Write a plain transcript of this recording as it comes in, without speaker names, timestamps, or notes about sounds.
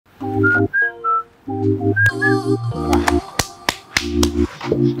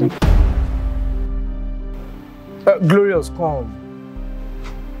Glorious, come.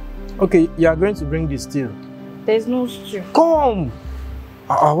 Okay, you are going to bring the stew. There's no stew. Come!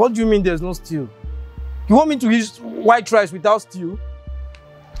 What do you mean there's no stew? You want me to eat white rice without stew?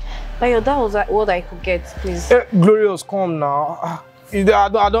 Bayo, that was what I could get, please. Glorious, come now. I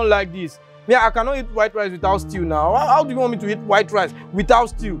don't like this. Yeah, I cannot eat white rice without stew now. How do you want me to eat white rice without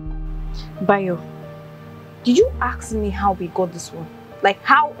stew? Bayo, did you ask me how we got this one? Like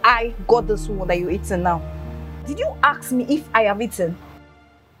how I got this one that you're eating now? Did you ask me if I have eaten?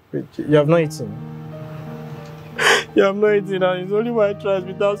 Wait, you have not eaten? You have not eaten, and it's only white rice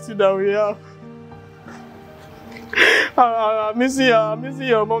without stew that we have. I'm missing you. I'm missing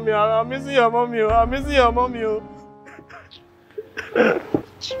your mommy. I'm missing your mommy. I'm missing your mommy.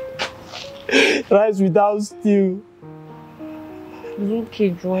 Rice without stew. It's okay,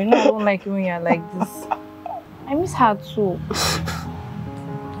 Joe. You know I don't like it when you're like this. I miss her too.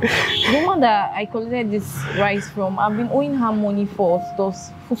 The woman that I collected this rice from, I've been owing her money for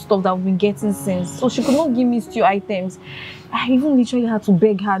food stuff that we've been getting since. So she could not give me stew items. I even literally had to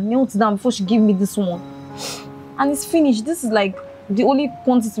beg her, knelt down before she gave me this one. And it's finished. This is like the only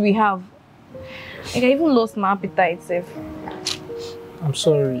quantity we have. Like I even lost my appetite, Seth. I'm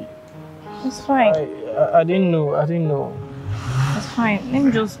sorry. It's fine. I didn't know. I didn't know. It's fine. Let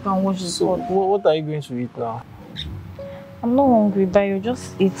me just go and wash this pot. What are you going to eat now? I'm not hungry, but you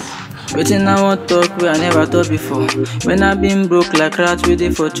just eat. Waiting I want talk where I never thought before. When I been broke like rat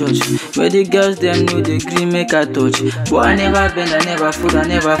waiting for church. Where the girls them know the green make a touch. But I never bend, I never fool, I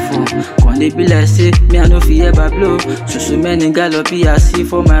never fall. When they be like say, me I no fear ever blow. So many gallop I see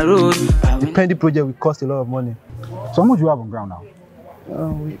for my road. The Pendy project will cost a lot of money. So how much do you have on ground now?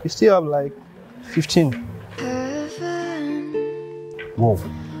 We still have like 15. Whoa.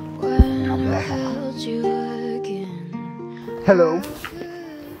 Hello.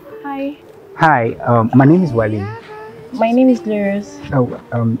 Hi. Hi, my name is Wally. My name is Glorious. Oh,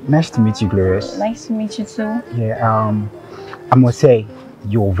 nice to meet you, Glorious. Nice to meet you too. Yeah, I must say,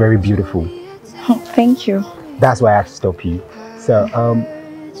 you're very beautiful. Thank you. That's why I had to stop you. So,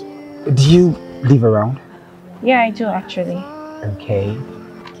 do you live around? Yeah, I do actually. Okay.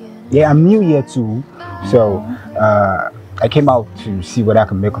 Yeah, I'm new here too. So, I came out to see whether I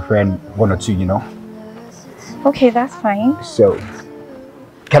can make a friend, one or two, you know. Okay, that's fine. So,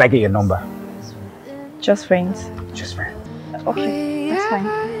 can I get your number? Just friends. Just friends. Okay, that's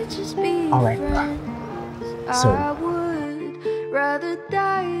fine. All right. So,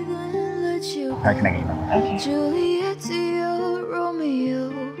 how can I get your number? Okay. Juliet to your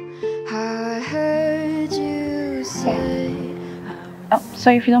Romeo, I heard you say.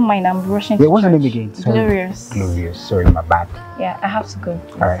 Sorry if you don't mind, I'm rushing. Wait, what's your name again? Sorry. Glorious. Glorious. Sorry, my bad. Yeah, I have to go.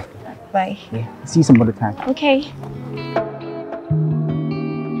 All right. Bye. Yeah. See you some other time. Okay.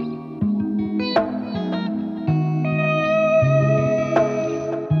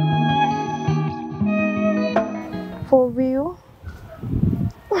 For real?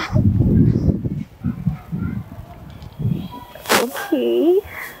 Okay.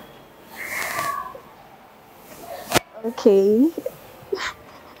 Okay.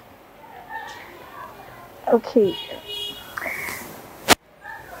 Okay.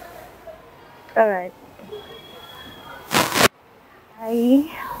 All right. Bye.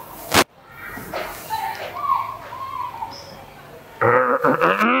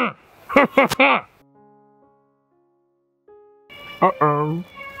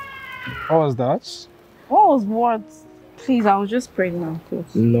 What was that? What was what? Please, I was just praying now,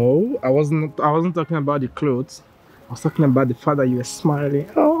 please. No, I wasn't talking about the clothes. I was talking about the fact that you were smiling.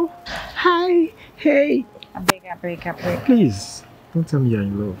 Oh, hi, hey. I beg. Please, don't tell me you're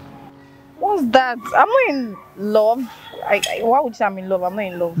in love. What's that? I'm not in love. Why would you say I'm in love? I'm not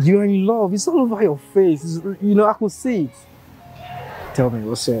in love. You're in love. It's all over your face. You know, I could see it. Tell me,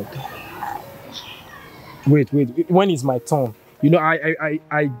 what's up? Wait. When is my turn? You know,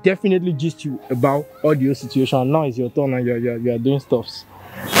 I definitely gist you about audio situation. Now it's your turn and you're doing stuffs.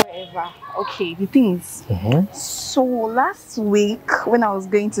 Whatever. Okay, the thing is, so last week when I was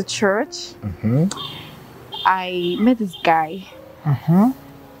going to church, I met this guy.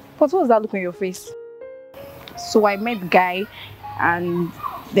 But what was that look on your face? So I met the guy and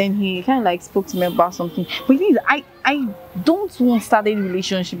then he kind of like spoke to me about something. But the thing is, I don't want to start a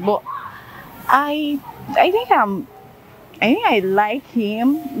relationship, but I think I like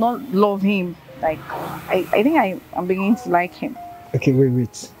him, not love him. Like I think I'm beginning to like him. Okay,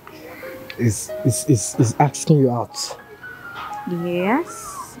 wait. Is asking you out.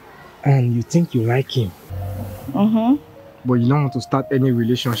 Yes. And you think you like him? but you don't want to start any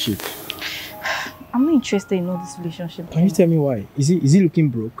relationship. I'm not interested in all this relationship. Can you tell me why? Is he looking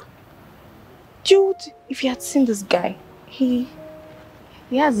broke? Jude, if you had seen this guy, he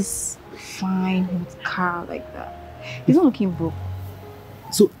has this fine old car like that. He's not looking broke.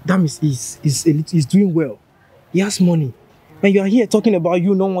 So that means he's doing well. He has money. And you are here talking about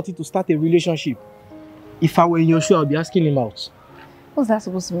you not wanting to start a relationship. If I were in your shoe, I'll be asking him out. What's that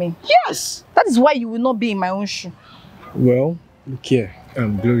supposed to mean? Yes! That is why you will not be in my own shoe. Well, look here,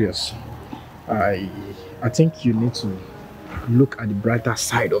 Glorious. I think you need to look at the brighter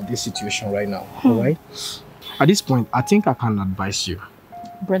side of this situation right now, alright? At this point, I think I can advise you.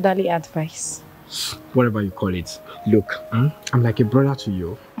 Brotherly advice. Whatever you call it. Look, I'm like a brother to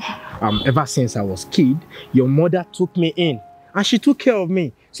you. Ever since I was a kid, your mother took me in and she took care of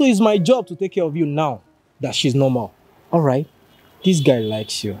me. So it's my job to take care of you now that she's normal. Alright? This guy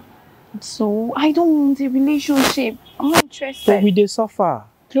likes you. So I don't want a relationship. I'm not interested. But we dey suffer.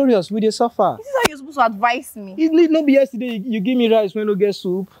 Glorious, we dey suffer. This is how you're supposed to advise me. It need not be yesterday you give me rice when you get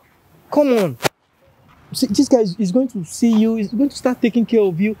soup. Come on. See, this guy is going to see you, he's going to start taking care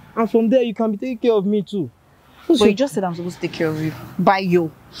of you, and from there you can be taking care of me too. But you just said I'm supposed to take care of you. By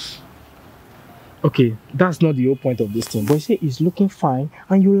you. Okay, that's not the whole point of this thing. But you say he's looking fine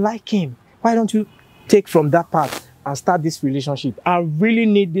and you like him. Why don't you take from that part and start this relationship? I really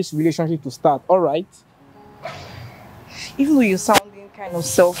need this relationship to start, alright? Even though you're sounding kind of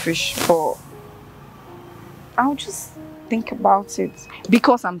selfish, but I'll just think about it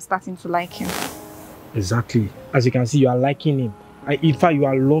because I'm starting to like him. Exactly. As you can see, you are liking him. In fact, you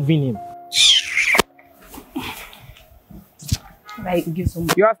are loving him. Like, give some.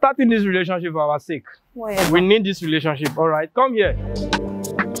 You are starting this relationship for our sake. Whatever. We need this relationship, alright? Come here.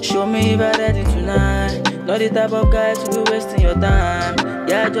 Show me if I'm ready tonight. Not the type of guy to be wasting your time.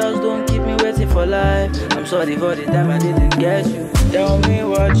 Yeah, just don't keep me waiting for life. I'm sorry for the time I didn't get you. Tell me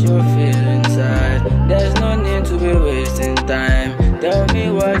what you feel inside. There's no need to be wasting time. Tell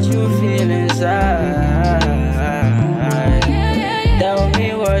me what you feel inside. Tell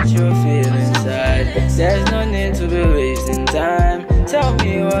me what you feel inside. There's no need to be wasting time. Tell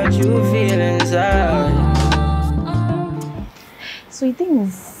me what you feel inside. So the thing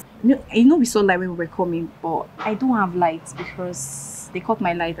is, you know we saw light when we were coming, but I don't have lights because they cut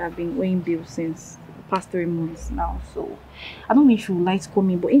my light. I've been owing bills since the past 3 months now, so I don't know if you lights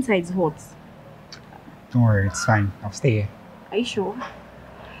coming, but inside it's hot. Don't worry, it's fine. I'll stay here. Are you sure?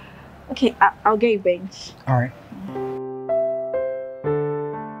 Okay, I'll get you a bench. All right.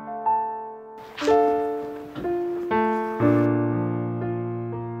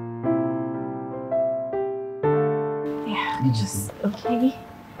 Yeah, just okay.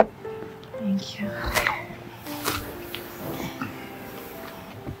 Thank you.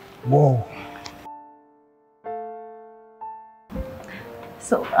 Whoa.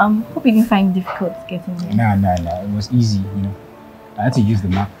 So, hope you didn't find it difficult getting here. No. It was easy, you know. I had to use the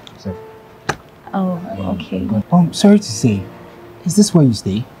map, so. Oh, okay. But, sorry to say, is this where you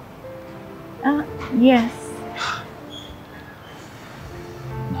stay? Yes.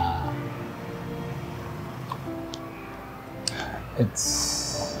 Nah.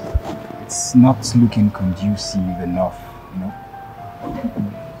 It's not looking conducive enough, you know.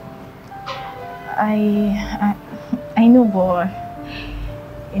 I know, but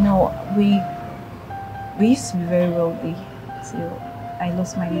you know, we used to be very wealthy till I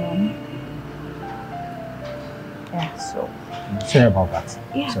lost my mom. Yeah, so. I'm sorry about that.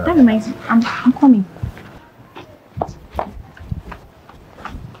 Yeah, sorry. that reminds me. I'm coming.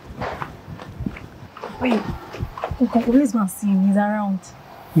 Wait. Come, let's go and see him. He's around.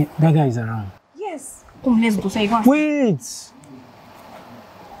 Yeah, that guy is around. Yes. Come, let's go. So you go and see. Wait!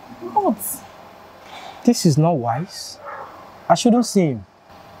 What? This is not wise. I shouldn't see him.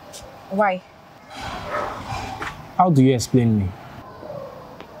 Why? How do you explain me?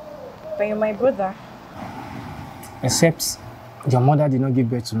 But you're my brother. Except your mother did not give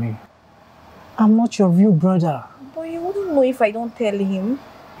birth to me. I'm not your real brother. But you wouldn't know if I don't tell him.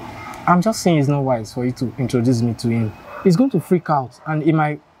 I'm just saying it's not wise for you to introduce me to him. He's going to freak out and he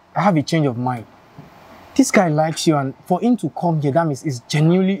might have a change of mind. This guy likes you, and for him to come here, that means he's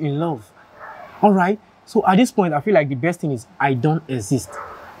genuinely in love. Alright? So at this point, I feel like the best thing is I don't exist.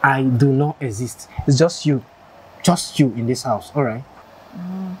 I do not exist. It's just you. Just you in this house. Alright?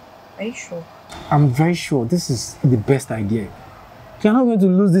 Are you sure? I'm very sure this is the best idea. You're not going to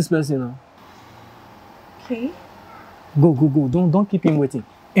lose this person now. Okay. Go. Don't keep him waiting.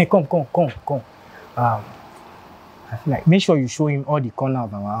 Hey, come. I feel like make sure you show him all the corner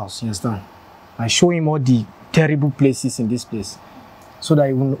of our house. You understand? And show him all the terrible places in this place, so that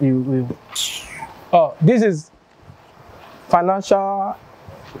he will. Oh, this is financial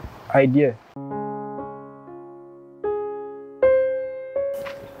idea.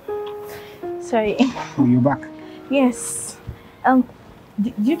 Sorry. Oh, you're back? Yes. Do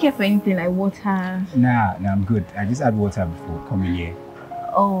you care for anything like water? Nah, I'm good. I just had water before coming here.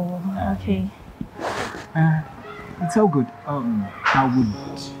 Oh, okay. It's all good. I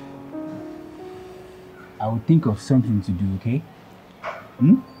would think of something to do, okay?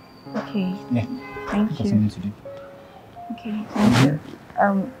 Okay. Yeah. Thank Think of you. something to do. Okay, thank you.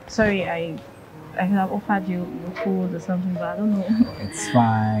 Sorry, I could have offered you food or something, but I don't know. It's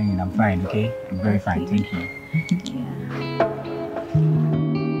fine. I'm fine, okay? I'm very fine. Thank you. Yeah.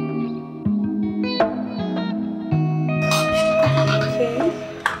 Okay.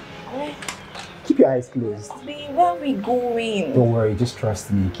 Keep your eyes closed. Babe, where are we going? Don't worry, just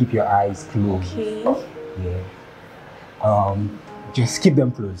trust me. Keep your eyes closed. Okay. Yeah. Just keep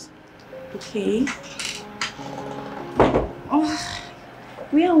them closed. Okay. Oh,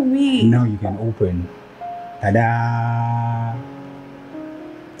 where are we? Now you can open. Ta-da!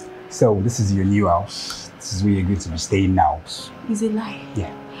 So this is your new house. This is where you're going to be staying now. Is it lie?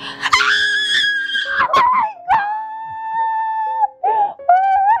 Yeah.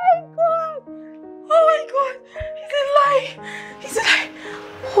 Oh,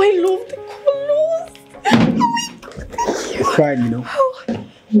 I love the colors. It's fine, you know.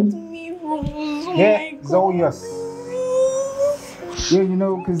 Yeah, it's all yours. Yeah, you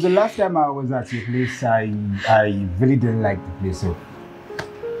know, because the last time I was at your place, I really didn't like the place. So,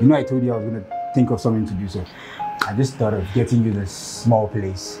 you know, I told you I was going to think of something to do. So, I just thought of getting you this small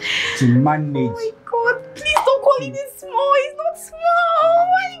place to manage. Oh my God, please don't call it this small. It's not small. Oh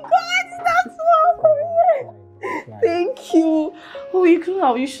my God, it's not small. Thank you. Oh,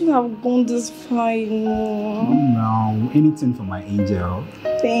 you shouldn't have gone this far. Oh, no, anything for my angel.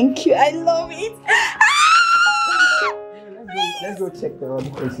 Thank you. I love it. Let's go check the other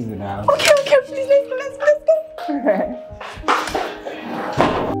places in the house. Okay, please, let's go.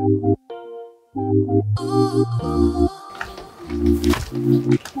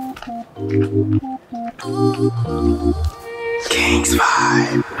 King's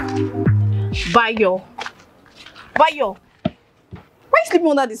vibe. Bayo. Why you sleeping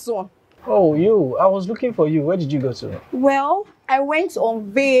under the sun? Oh, you. I was looking for you. Where did you go to? Well, I went to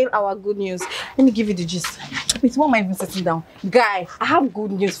unveil our good news. Let me give you the gist. Wait, why am I even sitting down? Guy, I have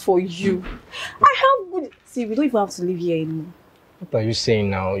good news for you. I have good... See, we don't even have to live here anymore. What are you saying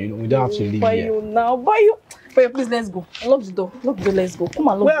now? We don't have to leave here. Bayo, please, let's go. Lock the door. Let's go. Come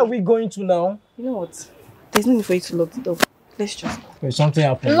on, lock Where the are door. we going to now? You know what? There's no need for you to lock the door. Let's just go. Wait, something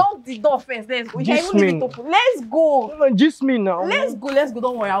happened. Lock the door first. Let's go. You can even leave it open. Let's go. No, just me now. Let's go.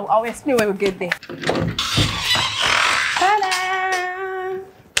 Don't worry. I'll explain when we get there. Ta-da!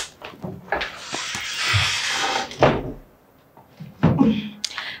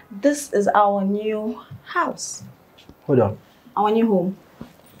 This is our new house. Hold on. Our new home.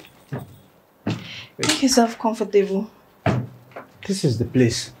 Make yourself comfortable. This is the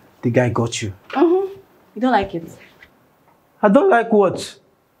place the guy got you. You don't like it? I don't like what?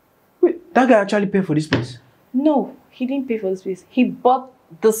 Wait, that guy actually paid for this place? No, he didn't pay for this place. He bought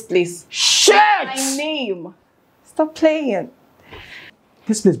this place. Shit! My name. Stop playing.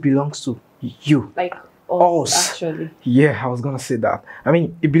 This place belongs to you. Like Us. actually. Yeah, I was gonna say that. I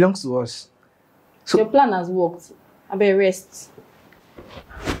mean, it belongs to us. So your plan has worked. I better rest.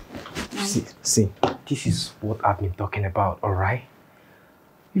 see, this is what I've been talking about, alright?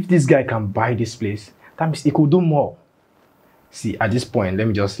 If this guy can buy this place, that means he could do more. See, at this point, let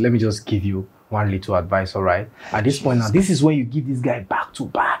me just give you one little advice, alright? At this point now, this is when you give this guy back to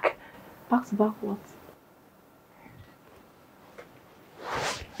back. Back to back what?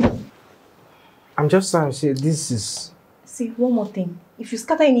 I'm just trying to say this is... See, one more thing. If you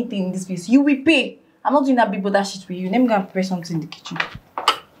scatter anything in this place, you will pay. I'm not doing that big brother shit with you. Let me go and prepare something in the kitchen.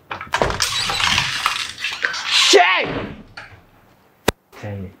 Shit!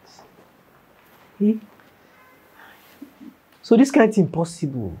 Damn it. Hmm? So this can't be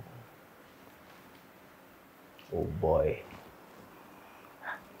impossible. Oh boy.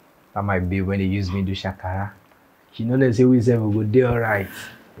 That might be when they use me to shakara. You know, let's say we say we go there, alright.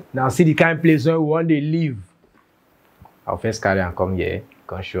 Now see the kind of place where we want to live. I'll first carry and come here,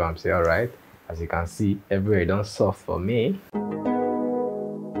 come show and say, alright. As you can see, everywhere done soft for me.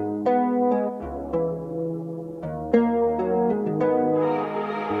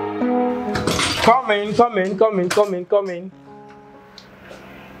 Come in.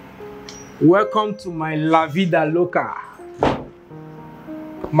 Welcome to my La Vida Loca.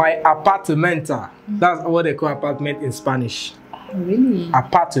 My apartamenta. That's what they call apartment in Spanish. Really?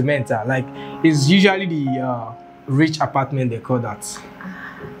 Apartamenta. Like, it's usually the rich apartment they call that.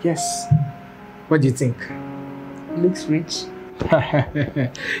 Yes. What do you think? Looks rich.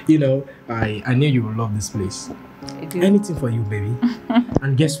 You know, I knew you would love this place. I do. Anything for you, baby.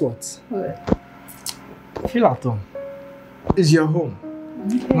 And guess what? What? Feel at home. It's your home.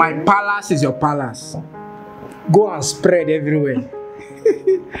 Okay. My palace is your palace. Go and spread everywhere.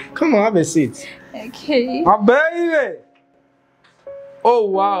 Come on, have a seat. Okay. My baby. Oh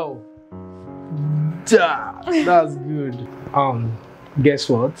wow. That's good. Guess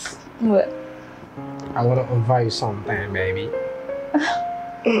what? What? I want to invite you sometime, baby.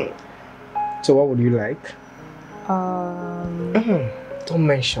 So what would you like? Don't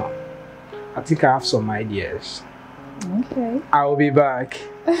mention. I think I have some ideas. Okay. I'll be back.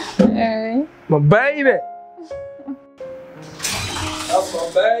 Alright. My baby. That's my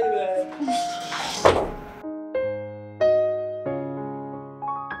baby.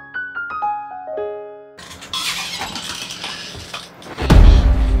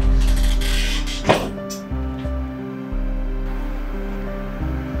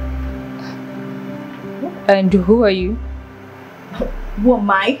 And who are you? Who am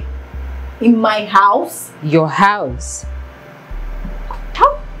I? In my house? Your house.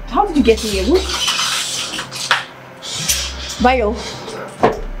 How did you get here? Bayo.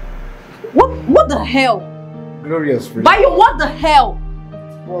 What the hell? Glorious friend. Bayo, what the hell?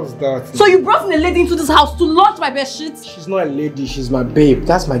 What's that? So you brought in a lady into this house to launch my bed sheet? She's not a lady, she's my babe.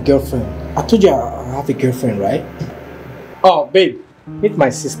 That's my girlfriend. I told you I have a girlfriend, right? Oh, babe, meet my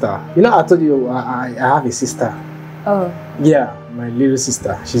sister. You know I told you I have a sister. Oh. Yeah, my little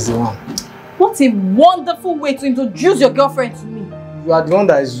sister. She's the one. What a wonderful way to introduce your girlfriend to me. You are the one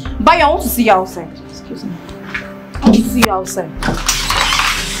that is... Bayo, I want to see you outside. Excuse me. I want to see you outside.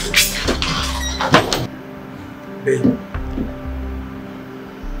 Babe.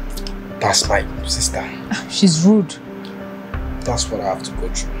 That's my sister. She's rude. That's what I have to go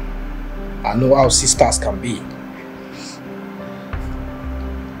through. I know how sisters can be.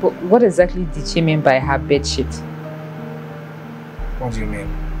 But what exactly did she mean by her bed sheet? What do you mean?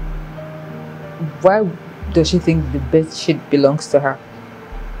 Why does she think the bed sheet belongs to her?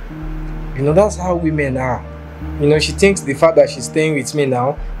 You know, that's how women are. You know, she thinks the fact that she's staying with me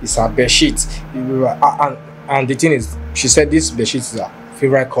now is her bed sheet. And the thing is, she said this bed sheet is her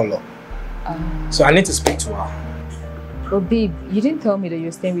favorite color. So I need to speak to her. But babe, you didn't tell me that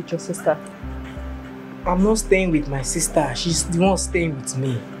you're staying with your sister. I'm not staying with my sister. She's the one staying with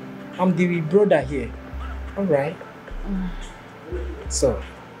me. I'm the brother here. Alright? So,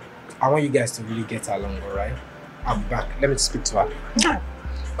 I want you guys to really get along, alright? I'll be back. Let me speak to her.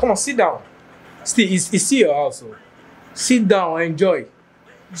 Come on, sit down. It's still your house. So. Sit down, enjoy.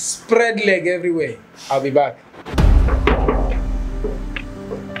 Spread leg everywhere. I'll be back.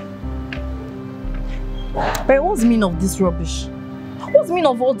 But what's the meaning of this rubbish? What's the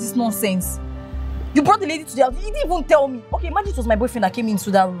meaning of all this nonsense? You brought the lady to the house. You didn't even tell me. Okay, imagine it was my boyfriend that came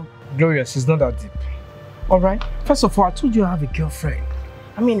into that room. Glorious, it's not that deep. Alright? First of all, I told you I have a girlfriend.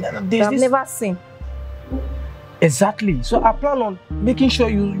 I mean, I've never seen. Exactly. So I plan on making sure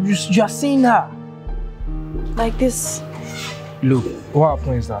you are seeing her. Like this. Look, what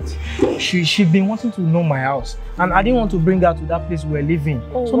happened is that she'd been wanting to know my house, and I didn't want to bring her to that place we're living.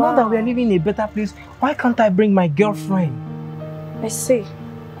 Oh, so now that we're living in a better place, why can't I bring my girlfriend? I see.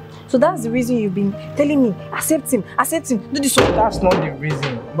 So that's the reason you've been telling me, accept him, do this one. That's not the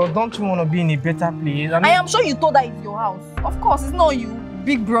reason. But don't you want to be in a better place? I am sure you told her it's your house. Of course, it's not you,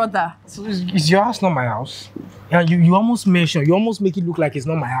 big brother. So is your house not my house? And you almost mention, you almost make it look like it's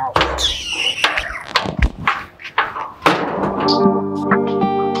not my house.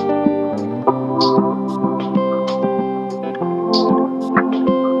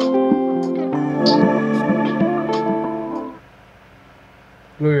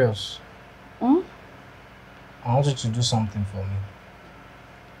 Glorious. I want you to do something for me.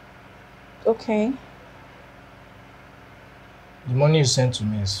 Okay. The money you sent to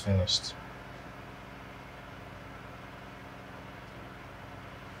me is finished.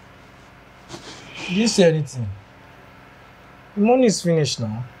 Did you say anything? The money is finished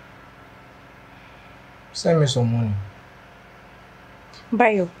now. Send me some money.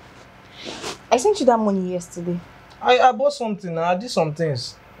 Bayo, I sent you that money yesterday. I bought something now. I did some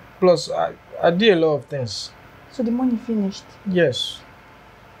things. Plus, I did a lot of things. So the money finished? Yes.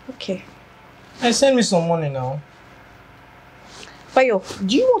 Okay. Send me some money now. Bayo,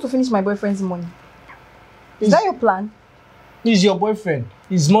 do you want to finish my boyfriend's money? Is that your plan? He's your boyfriend.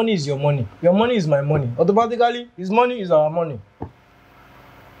 His money is your money. Your money is my money. Automatically, his money is our money.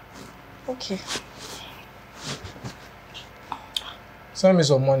 Okay. Send me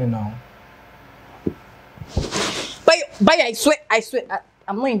some money now. Bayo, I swear,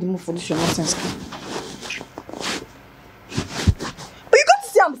 I'm not in the mood for this your nonsense. But you got to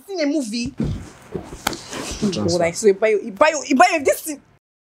say I'm seeing a movie. God, I swear, Bayo, if this thing...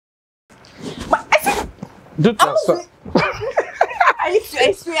 But I said... Do transfer. I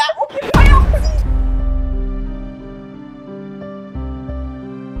swear. Okay, Bayo, please.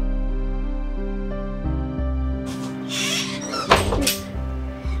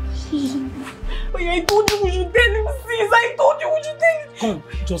 I told you we should tell him, sis. I told you we should tell him.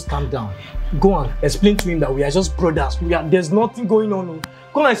 Come, just calm down. Go and explain to him that we are just brothers. There's nothing going on.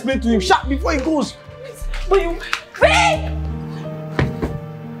 Go and explain to him sharp before he goes. But you... Babe!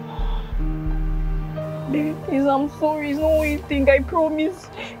 Baby, please, I'm sorry. It's not what you think. I promise.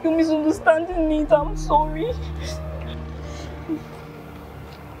 You're misunderstanding it. I'm sorry.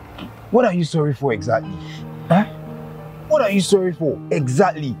 What are you sorry for exactly? Huh? What are you sorry for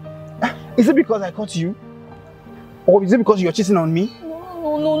exactly? Is it because I caught you? Or is it because you're cheating on me?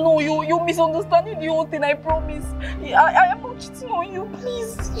 No. You're misunderstanding the whole thing, I promise. I am not cheating on you,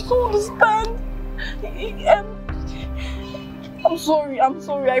 please. You don't understand. I'm sorry,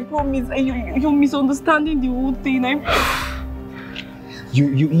 I promise. You're misunderstanding the whole thing.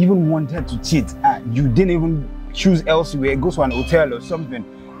 You even wanted to cheat. You didn't even choose elsewhere, go to an hotel or something.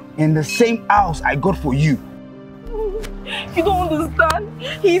 In the same house I got for you. You don't understand.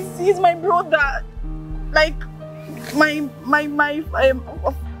 He's my brother. Like my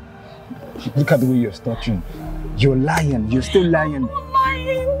Look at the way you're stuttering. You're lying. You're still lying.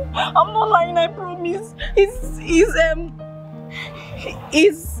 I'm not lying, I promise. He's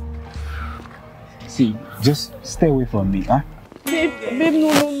See, just stay away from me, huh? Babe,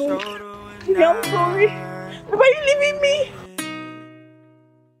 no. Baby, I'm sorry. Babe, are you leaving me?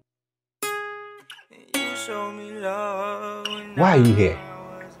 Why are you here?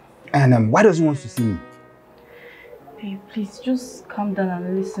 And why does he want to see me? Babe, please just calm down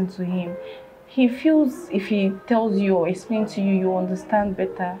and listen to him. He feels if he tells you or explains to you, you'll understand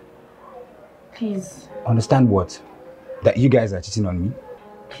better. Please. Understand what? That you guys are cheating on me?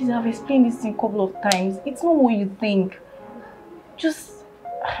 Please, I've explained this a couple of times. It's not what you think. Just,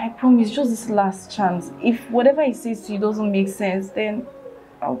 I promise, just this last chance. If whatever he says to you doesn't make sense, then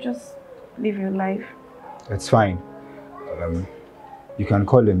I'll just live your life. That's fine. You can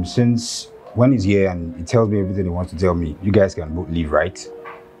call him, since when he's here and he tells me everything he wants to tell me, you guys can both leave, right?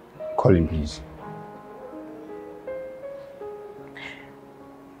 Call him, please.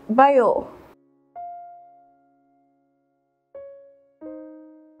 Bayo.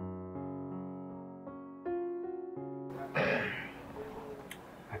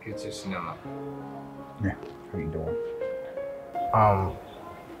 I could just cinema. Yeah, how you doing?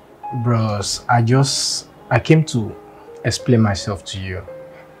 Bros, I came to explain myself to you.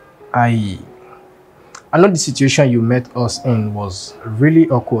 I know the situation you met us in was really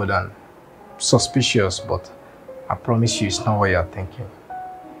awkward and suspicious, but I promise you it's not what you're thinking.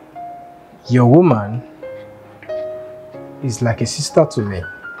 Your woman is like a sister to me.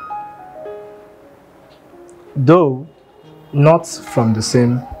 Though not from the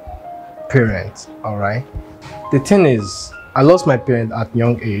same parent, alright? The thing is, I lost my parent at a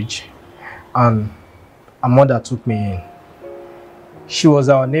young age and a mother took me in. She was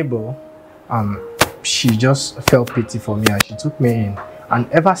our neighbor and she just felt pity for me and she took me in. And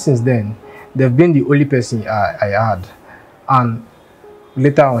ever since then, they've been the only person I had. And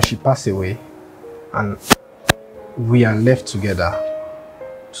later on, she passed away and we are left together.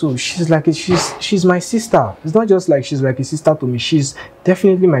 So she's my sister. It's not just like she's like a sister to me. She's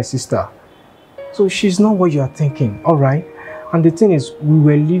definitely my sister. So she's not what you are thinking, all right? And the thing is, we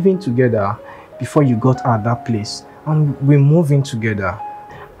were living together before you got out of that place. And we're moving together.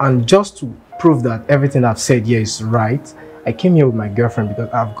 And just to prove that everything I've said here is right, I came here with my girlfriend because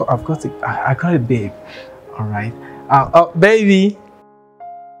I got a babe, all right? Baby.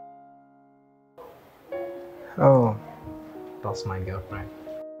 Oh, that's my girlfriend.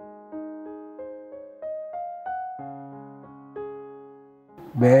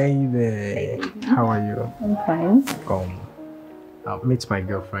 Baby, how are you? I'm fine. Come, meet my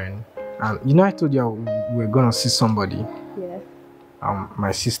girlfriend. You know I told you we're gonna see somebody. Yeah.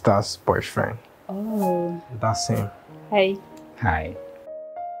 My sister's boyfriend. Oh. That's him. Hi. Hi.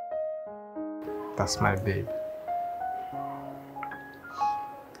 That's my babe.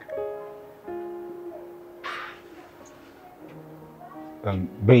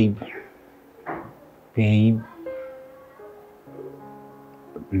 Babe.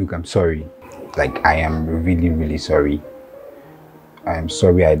 Look, I'm sorry. Like, I am really, really sorry. I'm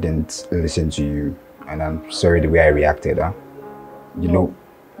sorry I didn't listen to you. And I'm sorry the way I reacted, huh? You know,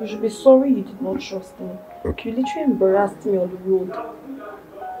 You should be sorry you did not trust me. Okay. You literally embarrassed me on the road.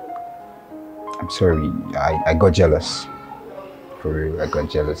 I'm sorry. I got jealous. For real, I got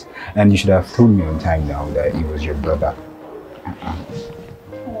jealous. And you should have told me on time now that it was your brother. How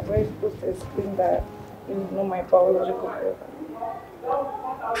am I supposed to explain that he's not my biological brother?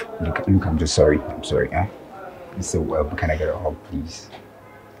 Look, I'm just sorry. I'm sorry, eh? So, can I get a hug, please?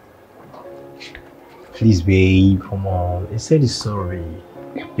 Please, babe. Come on. He said he's sorry.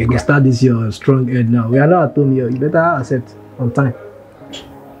 You can start this your strong head now. We are not at home here. You better accept on time.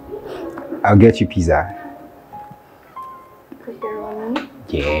 I'll get you pizza. Pepperoni?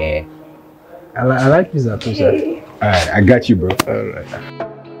 Yeah. I like pizza too, sir. Alright, I got you, bro. Alright.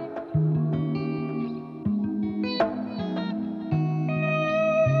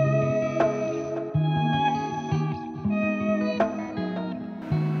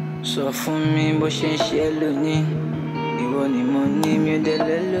 Sọ fún mi bó ṣe ń ṣe lónìí, ìwọ ni mo ní mi ò dẹ̀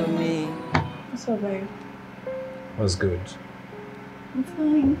lẹ́lòmíì. What's up, babe? What's good? I'm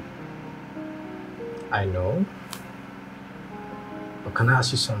fine. I know. But can I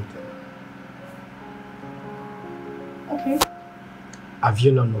ask you something? Okay. Have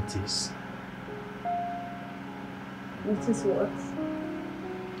you not noticed? Notice what?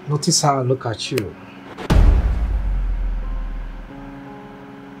 Notice how I look at you.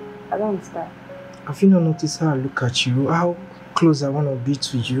 I don't understand. Have you not noticed how I look at you? How close I want to be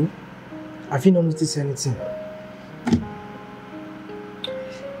to you? Have you not noticed anything?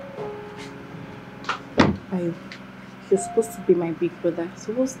 You're supposed to be my big brother.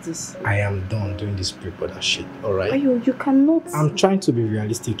 So what's this? I am done doing this big brother shit, alright? Bayo, you cannot. I'm trying to be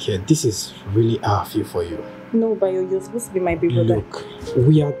realistic here. This is really how I feel for you. No, Bayo, you're supposed to be my big brother. Look,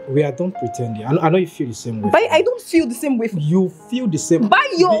 we are done pretending. I know you feel the same way. Bayo, I don't feel the same way. You feel the same.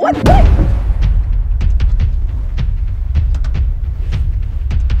 Bayo, what?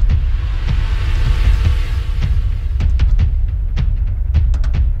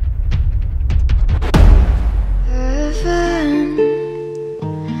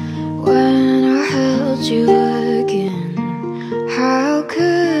 When I held you again, how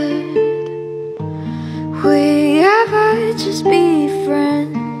could we ever just be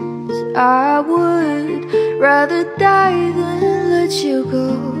friends? I would rather die than let you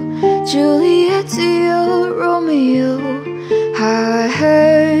go. Juliet to your Romeo, I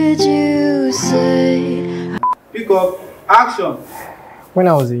heard you say. Pick up. Action. When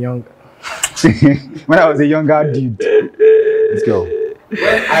I was a young Dude. Let's go. When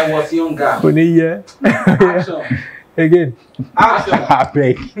I was younger. yeah. Action. Again. Action.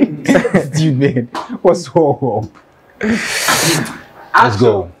 Break. Dude, man. What's wrong? Let's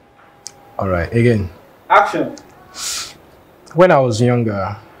go. Alright, again. Action. When I was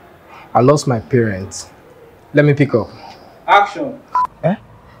younger, I lost my parents. Let me pick up. Action.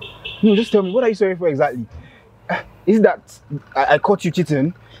 No, just tell me, what are you sorry for exactly? Is it that I caught you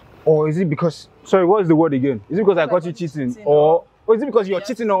cheating? Or is it because, sorry, what is the word again? Is it because I caught you cheating? Or is it because you're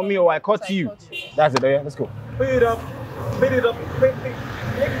cheating on me or I caught you? That's it, yeah, let's go. Put it up. Put it up. Put it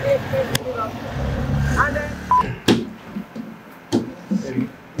up. And then.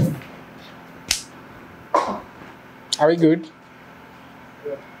 Are we good?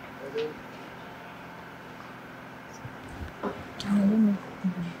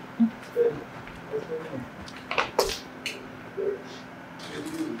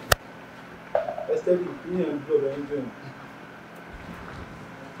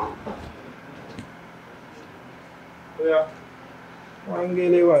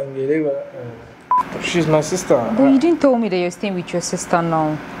 She's my sister. But you didn't tell me that you're staying with your sister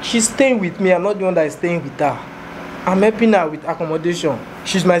now. She's staying with me. I'm not the one that is staying with her. I'm helping her with accommodation.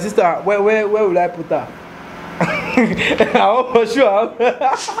 She's my sister. Where will I put her? I won't for sure.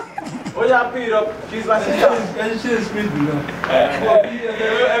 Oh yeah, pick it up. She's my sister.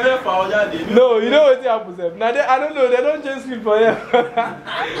 No, you know what happens? Now I don't know. They don't change script for you. Where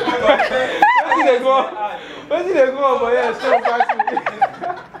did they go? Where did they go for you? So fast.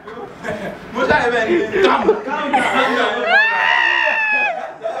 Calm down.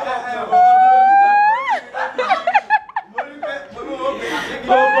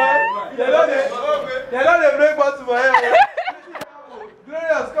 They don't break bottle for you.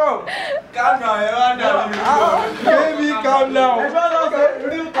 Glorious, come. Calm down, Baby, calm down.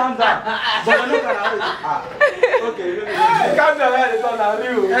 Real calm down. But I'm not gonna okay, Calm down, it's on our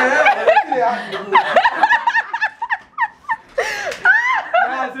real.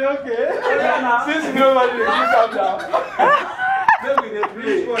 I say, okay. Since nobody will calm down. maybe they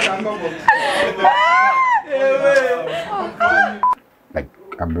please for and come up. Like,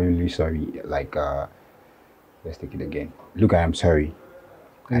 I'm really sorry. Like, let's take it again. Look, I am sorry.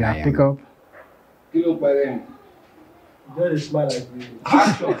 And Yeah, I pick am. up. Just smile like me.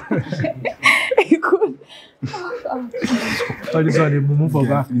 Action. Good. Oh, this one, the move for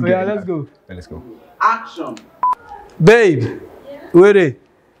back. Oh, yeah, let's go. Let's go. Action. Babe, where they?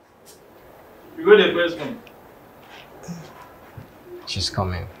 You go the first one. She's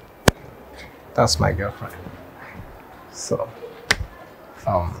coming. That's my girlfriend. So,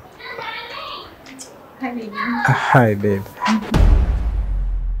 Hi, baby. hi, babe.